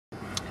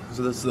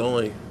So this is the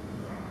only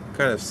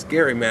kind of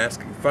scary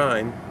mask I can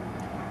find.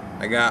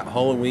 I got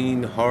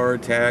Holloween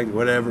Tagged,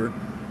 whatever.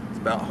 It's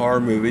about horror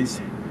movies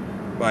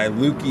by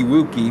Lukey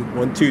Wookie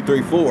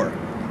 1234.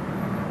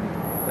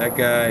 That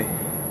guy,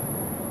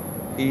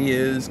 he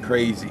is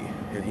crazy,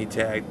 and he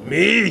tagged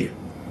me.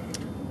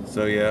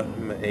 So yeah,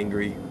 I'm an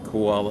angry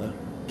koala,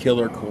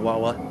 killer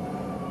koala.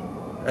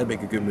 That'd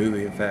make a good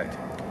movie, in fact.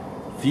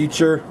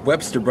 Future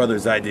Webster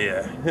Brothers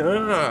idea.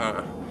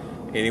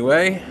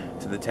 Anyway,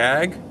 to the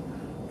tag.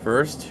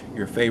 First,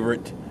 your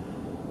favorite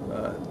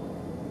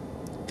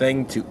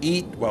thing to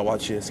eat while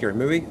watching a scary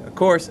movie. Of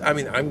course, I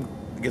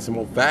guess I'm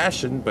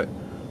old-fashioned, but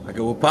I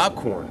go with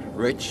popcorn.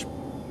 Rich,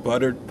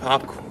 buttered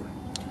popcorn.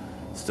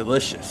 It's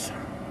delicious.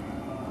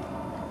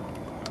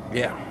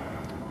 Yeah,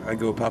 I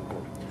go with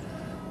popcorn.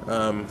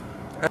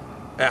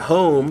 At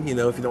home, you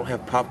know, if you don't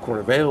have popcorn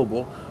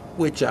available,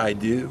 which I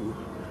do,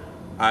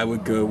 I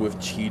would go with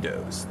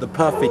Cheetos. The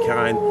puffy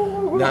kind,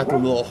 not the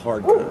little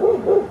hard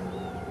kind.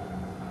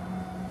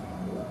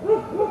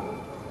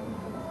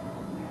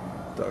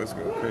 Dog's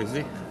going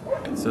crazy.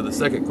 So the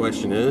second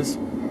question is,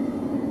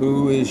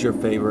 who is your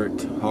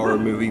favorite horror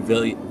movie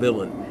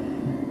villain?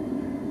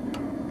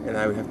 And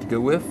I would have to go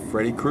with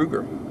Freddy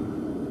Krueger.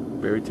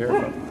 Very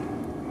terrifying.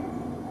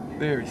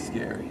 Very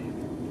scary.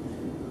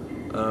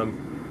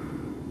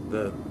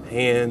 The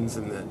hands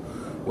and the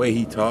way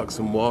he talks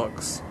and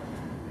walks,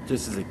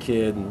 just as a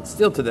kid, and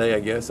still today, I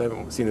guess. I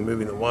haven't seen the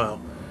movie in a while.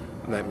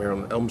 Nightmare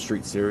on Elm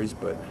Street series,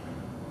 but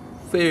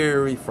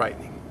very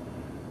frightening.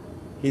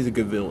 He's a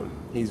good villain.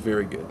 He's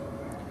very good.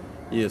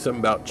 Yeah,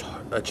 something about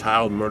a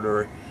child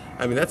murderer.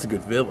 I mean, that's a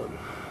good villain.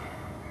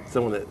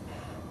 Someone that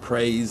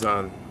preys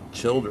on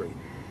children.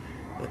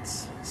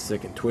 That's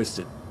sick and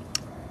twisted.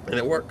 And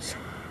it works.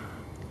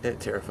 And it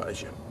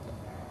terrifies you.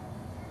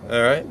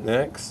 Alright,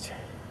 next.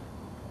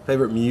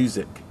 Favorite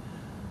music.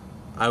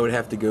 I would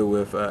have to go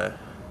with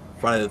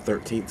Friday the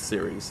 13th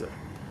series.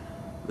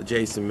 The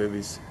Jason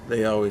movies.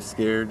 They always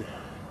scared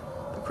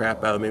the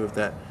crap out of me with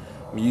that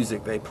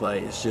music they play.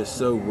 It's just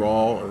so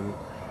raw and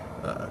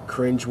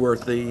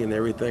cringe-worthy and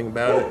everything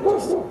about it.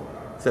 Just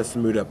sets the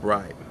mood up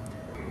right.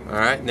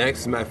 Alright,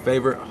 next is my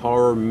favorite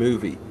horror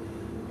movie.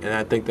 And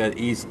I think that'd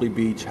easily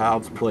be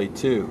Child's Play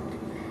 2.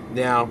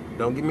 Now,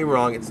 don't get me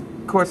wrong,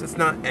 of course it's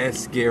not as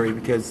scary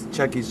because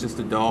Chucky's just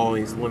a doll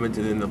and he's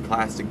limited in the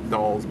plastic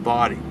doll's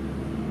body.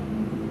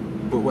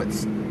 But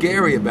what's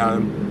scary about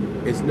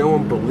him is no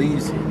one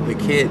believes the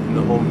kid in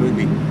the whole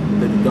movie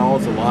that the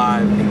doll's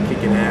alive and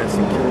kicking ass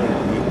and killing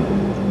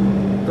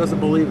people. Doesn't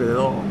believe it at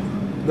all.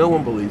 No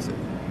one believes it.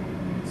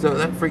 So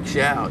that freaks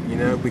you out, you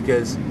know,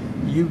 because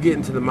you get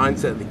into the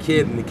mindset of the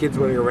kid, and the kid's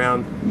running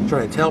around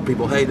trying to tell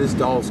people, hey, this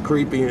doll's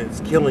creepy and it's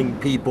killing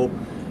people,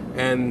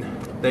 and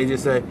they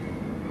just say,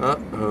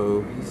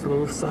 uh-oh, he's a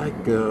little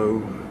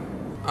psycho.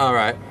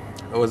 Alright,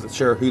 I wasn't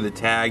sure who to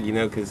tag, you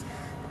know, because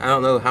I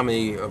don't know how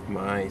many of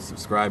my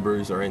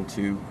subscribers are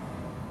into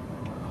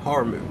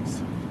horror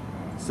movies.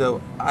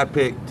 So I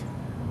picked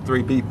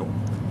 3 people.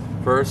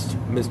 First,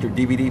 Mr.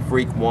 DVD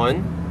Freak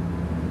 1,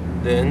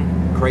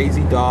 then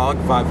Crazy Dog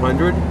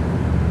 500,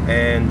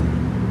 and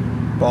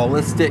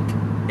Ballistic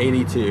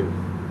 82.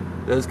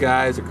 Those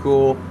guys are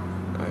cool.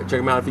 Check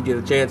them out if you get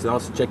a chance, and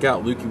also check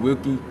out Lukey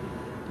Wookie.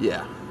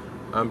 Yeah,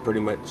 I'm pretty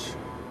much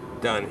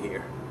done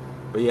here.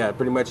 But yeah,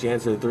 pretty much you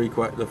answered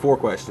the 4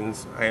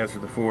 questions. I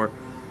answered the 4.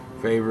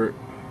 Favorite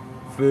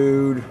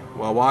food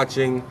while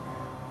watching,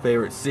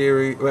 favorite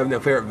series,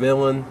 favorite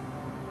villain,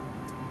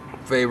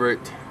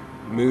 favorite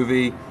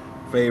movie,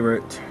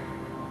 favorite,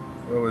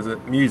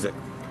 music.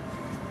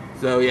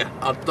 So yeah,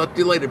 I'll talk to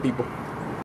you later, people.